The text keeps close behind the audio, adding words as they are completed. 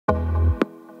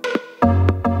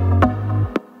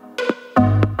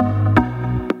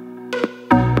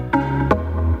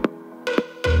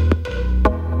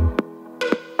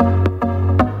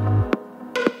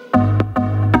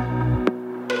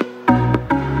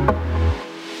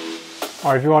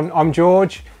Hi everyone, I'm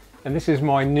George and this is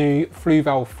my new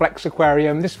Fluval Flex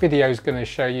aquarium. This video is going to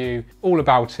show you all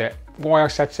about it, why I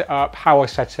set it up, how I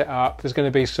set it up. There's going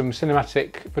to be some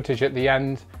cinematic footage at the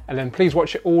end, and then please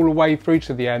watch it all the way through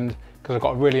to the end because I've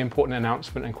got a really important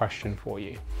announcement and question for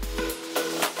you.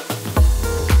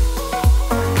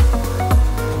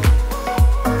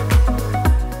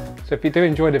 So if you do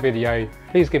enjoy the video,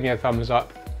 please give me a thumbs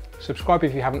up, subscribe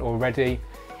if you haven't already,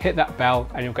 hit that bell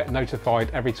and you'll get notified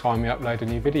every time we upload a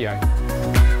new video.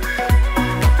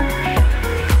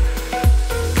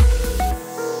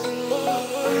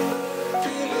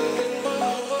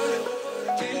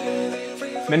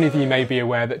 Many of you may be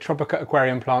aware that Tropica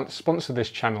Aquarium Plants sponsor this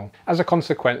channel. As a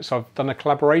consequence, I've done a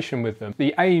collaboration with them.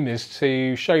 The aim is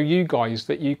to show you guys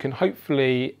that you can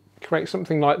hopefully create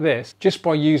something like this just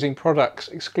by using products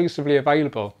exclusively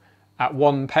available at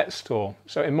one pet store.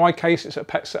 So in my case, it's at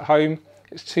Pets at Home.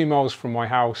 It's 2 miles from my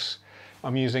house.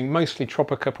 I'm using mostly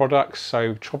Tropica products,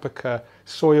 so Tropica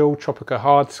soil, Tropica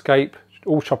hardscape,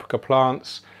 all Tropica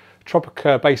plants,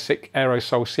 Tropica basic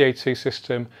aerosol CO2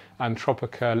 system, and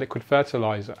Tropica liquid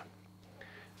fertilizer.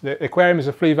 The aquarium is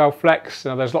a Fluval Flex.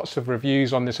 Now, there's lots of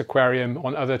reviews on this aquarium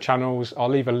on other channels. I'll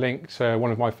leave a link to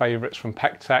one of my favourites from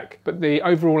Pet Tech. But the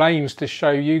overall aim is to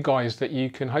show you guys that you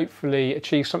can hopefully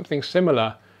achieve something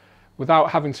similar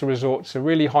without having to resort to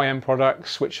really high-end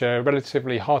products which are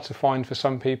relatively hard to find for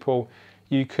some people.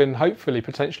 You can hopefully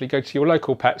potentially go to your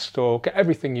local pet store, get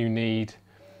everything you need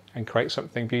and create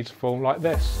something beautiful like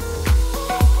this.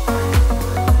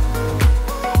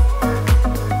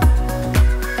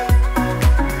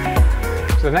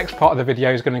 So the next part of the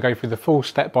video is going to go through the full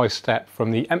step-by-step from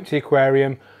the empty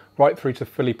aquarium right through to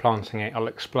fully planting it. I'll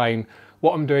explain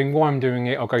what I'm doing, why I'm doing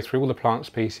it, I'll go through all the plant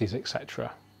species,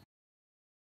 etc.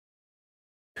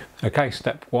 Okay,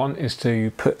 step 1 is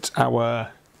to put our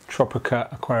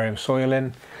Tropica aquarium soil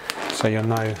in, so you'll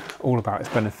know all about its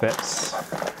benefits.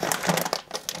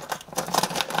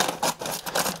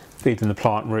 Feeding the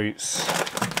plant roots.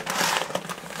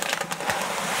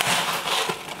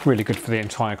 Really good for the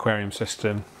entire aquarium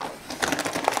system.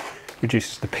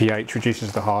 Reduces the pH,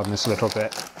 reduces the hardness a little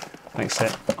bit, makes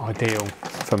it ideal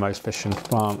for most fish and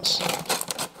plants.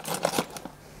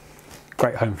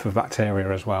 Great home for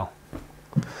bacteria as well.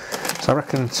 So I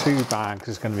reckon 2 bags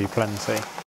is going to be plenty.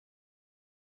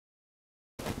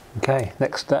 Okay,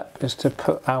 next step is to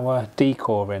put our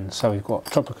decor in. So we've got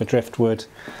Tropica driftwood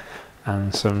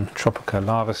and some Tropica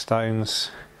lava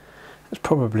stones. That's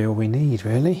probably all we need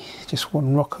really, just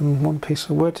 1 rock and 1 piece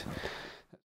of wood.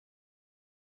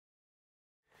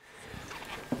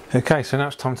 Okay, so now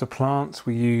it's time to plant.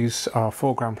 We use our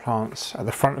foreground plants at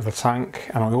the front of the tank,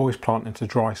 and I always plant into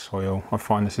dry soil. I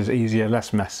find this is easier,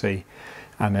 less messy,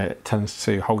 and it tends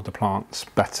to hold the plants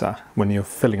better. When you're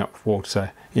filling up with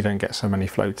water, you don't get so many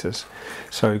floaters.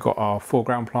 So we've got our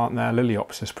foreground plant there,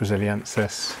 Liliopsis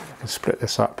brasiliensis. You can split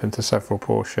this up into several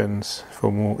portions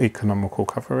for more economical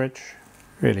coverage.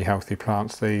 Really healthy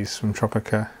plants these from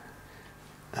Tropica.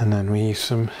 And then we use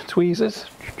some tweezers.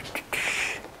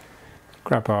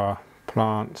 Grab our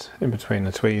plant in between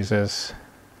the tweezers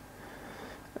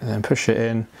and then push it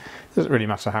in. It doesn't really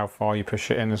matter how far you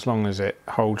push it in as long as it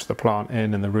holds the plant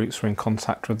in and the roots are in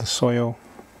contact with the soil.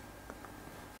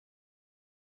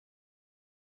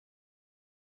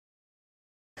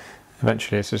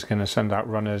 Eventually this is going to send out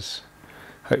runners,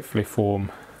 hopefully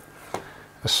form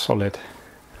a solid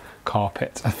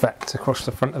carpet effect across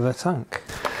the front of the tank.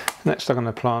 Next I'm going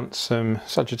to plant some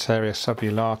Sagittarius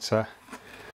subulata.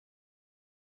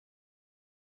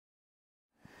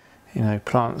 You know,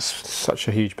 plants such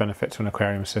a huge benefit to an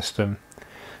aquarium system.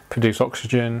 Produce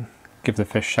oxygen, give the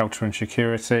fish shelter and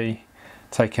security,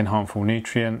 take in harmful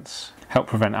nutrients, help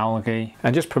prevent algae,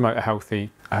 and just promote a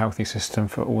healthy system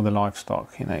for all the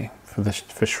livestock. You know,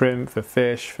 for shrimp, for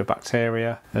fish, for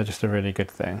bacteria. They're just a really good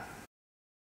thing.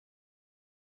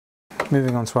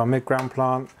 Moving on to our mid-ground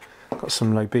plant. Got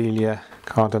some Lobelia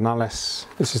cardinalis.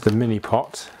 This is the mini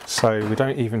pot, so we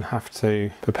don't even have to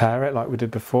prepare it like we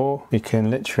did before. You can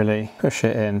literally push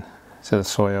it in to the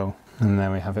soil and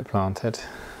there we have it planted.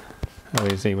 How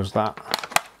easy was that?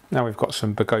 Now we've got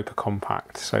some Bagopa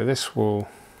compact, so this will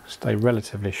stay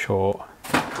relatively short.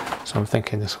 So I'm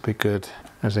thinking this will be good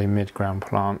as a mid-ground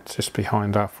plant just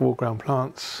behind our foreground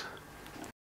plants.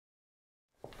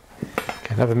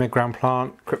 Okay, another mid-ground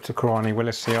plant, Cryptocorini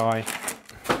willisii.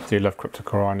 Do love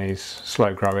Cryptocoranis,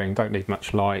 slow growing, don't need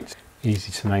much light,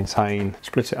 easy to maintain.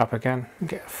 Split it up again and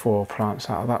get 4 plants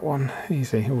out of that one,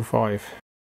 easy, all 5.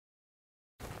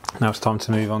 Now it's time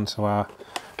to move on to our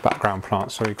background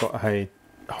plants. So we've got a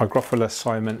Hygrophilus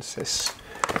siamensis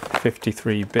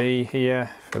 53B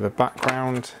here for the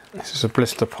background. This is a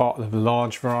blister pot of the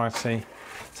large variety.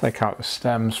 Take out the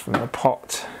stems from the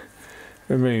pot,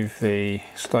 remove the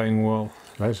stone wool.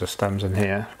 Loads of stems in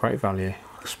here, great value.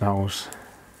 Smells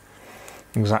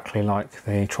exactly like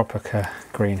the Tropica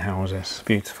greenhouses,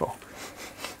 beautiful.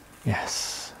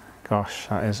 Yes, gosh,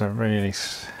 that is a really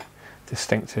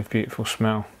distinctive, beautiful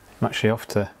smell. I'm actually off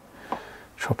to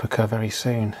Tropica very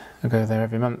soon. I go there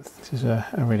every month. This is a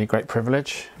really great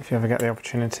privilege. If you ever get the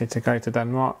opportunity to go to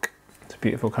Denmark, it's a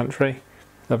beautiful country,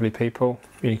 lovely people,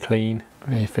 really clean,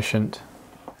 really efficient.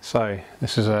 So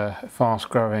this is a fast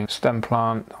growing stem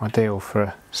plant, ideal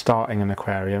for starting an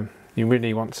aquarium. You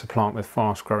really want to plant with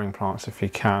fast growing plants if you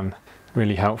can.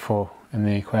 Really helpful in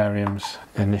the aquarium's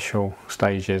initial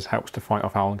stages, helps to fight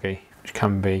off algae, which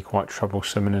can be quite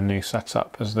troublesome in a new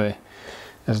setup as the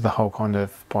whole kind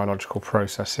of biological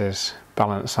processes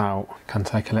balance out. It can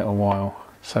take a little while.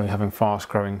 So having fast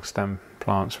growing stem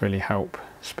plants really help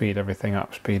speed everything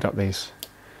up, speed up these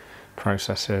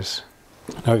processes.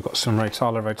 Now we've got some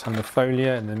Rotala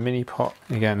rotundifolia in the mini pot.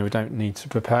 Again, we don't need to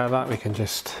prepare that, we can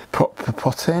just pop the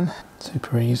pot in,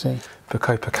 super easy.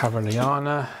 Bacopa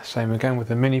caroliana, same again with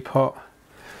the mini pot.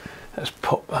 Let's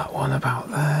pop that one about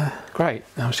there. Great,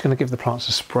 now I'm just going to give the plants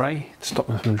a spray to stop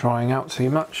them from drying out too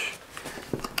much.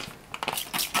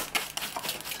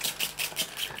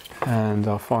 And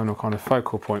our final kind of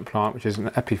focal point plant, which is an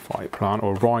epiphyte plant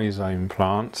or rhizome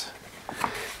plant.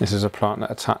 This is a plant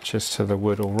that attaches to the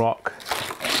wood or rock,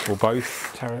 or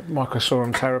both.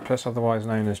 Microsorum terapus, otherwise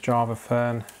known as Java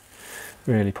fern.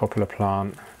 Really popular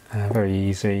plant, very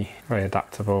easy, very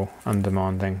adaptable,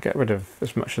 undemanding. Get rid of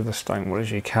as much of the stone wool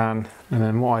as you can. And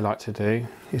then what I like to do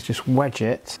is just wedge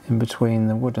it in between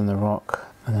the wood and the rock,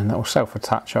 and then that will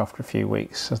self-attach after a few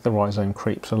weeks as the rhizome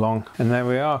creeps along. And there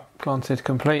we are, planted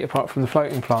complete, apart from the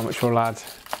floating plant, which we'll add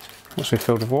once we've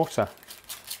filled with water.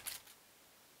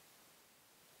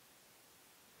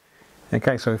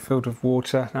 Okay, so filled with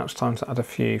water, now it's time to add a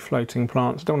few floating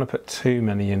plants. I don't want to put too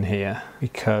many in here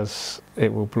because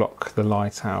it will block the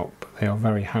light out, but they are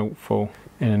very helpful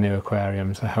in a new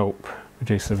aquarium to help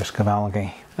reduce the risk of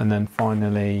algae. And then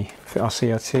finally, fit our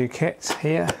CO2 kit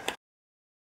here.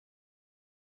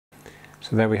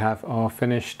 So there we have our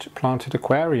finished planted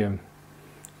aquarium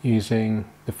using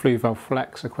the Fluval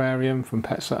Flex aquarium from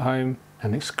Pets at Home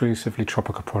and exclusively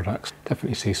Tropica products.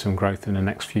 Definitely see some growth in the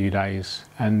next few days,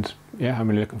 and yeah, I'm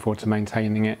really looking forward to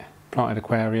maintaining it. Planted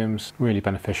aquariums, really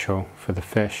beneficial for the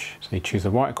fish. So you choose the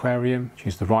right aquarium,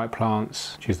 choose the right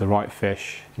plants, choose the right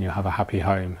fish, and you'll have a happy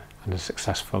home and a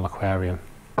successful aquarium.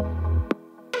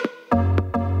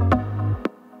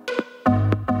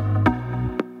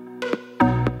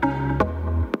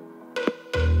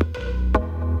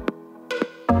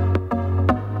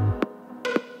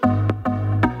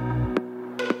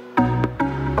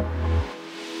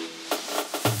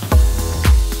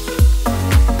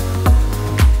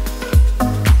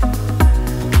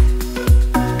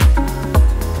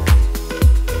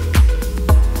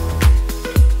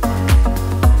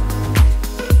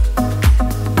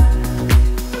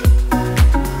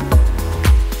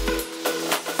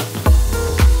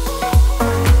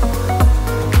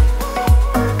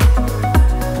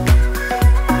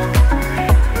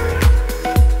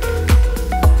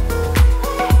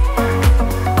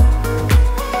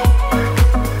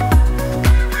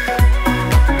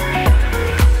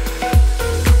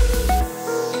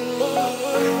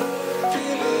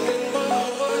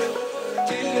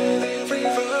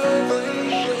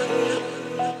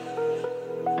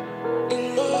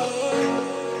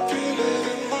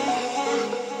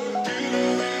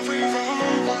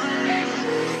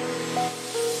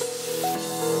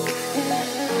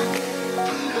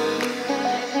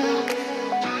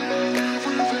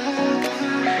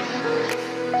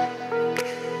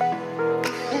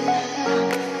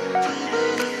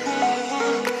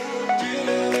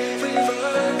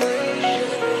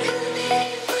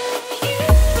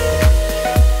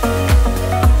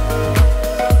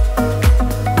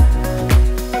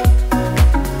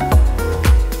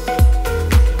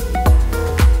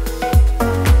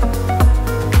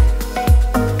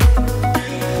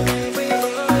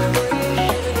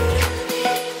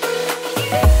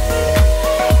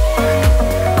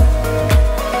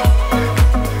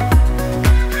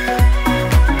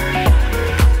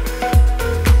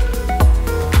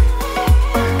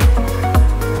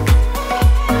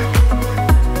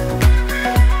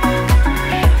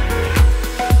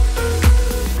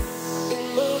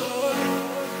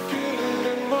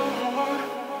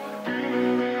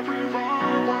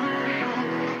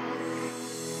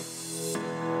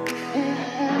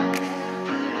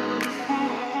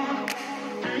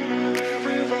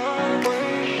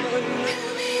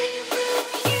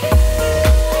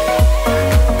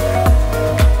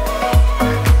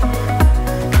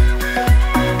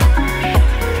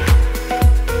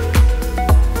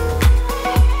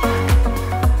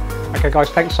 Okay guys,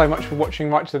 thanks so much for watching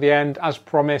right to the end. As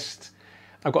promised,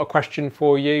 I've got a question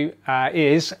for you.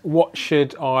 Is what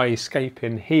should I scape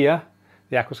in here?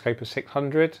 The Aquascape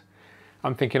 600.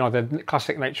 I'm thinking either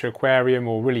classic nature aquarium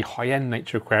or really high-end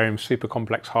nature aquarium, super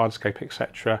complex hardscape,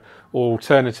 etc. Or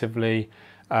alternatively,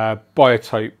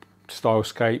 biotope style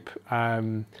scape.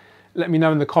 Let me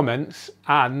know in the comments,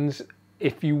 and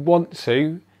if you want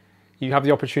to, you have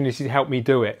the opportunity to help me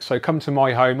do it. So come to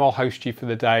my home, I'll host you for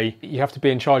the day. You have to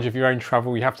be in charge of your own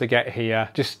travel, you have to get here.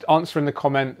 Just answer in the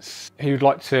comments who'd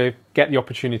like to get the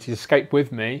opportunity to scape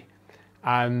with me.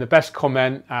 And the best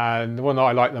comment, and the one that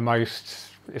I like the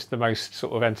most, it's the most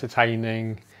sort of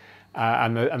entertaining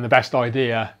and the best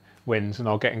idea wins, and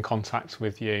I'll get in contact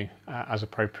with you as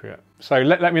appropriate. So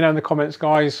let me know in the comments,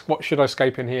 guys, what should I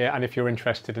scape in here, and if you're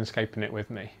interested in scaping it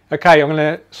with me. Okay, I'm going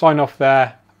to sign off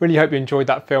there. Really hope you enjoyed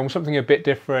that film, something a bit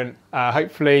different.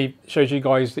 Hopefully shows you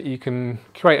guys that you can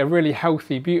create a really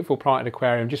healthy, beautiful planted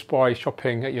aquarium just by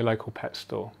shopping at your local pet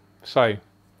store. So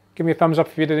give me a thumbs up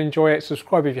if you did enjoy it,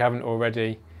 subscribe if you haven't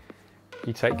already.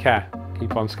 You take care,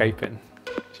 keep on scaping.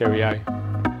 Cheerio.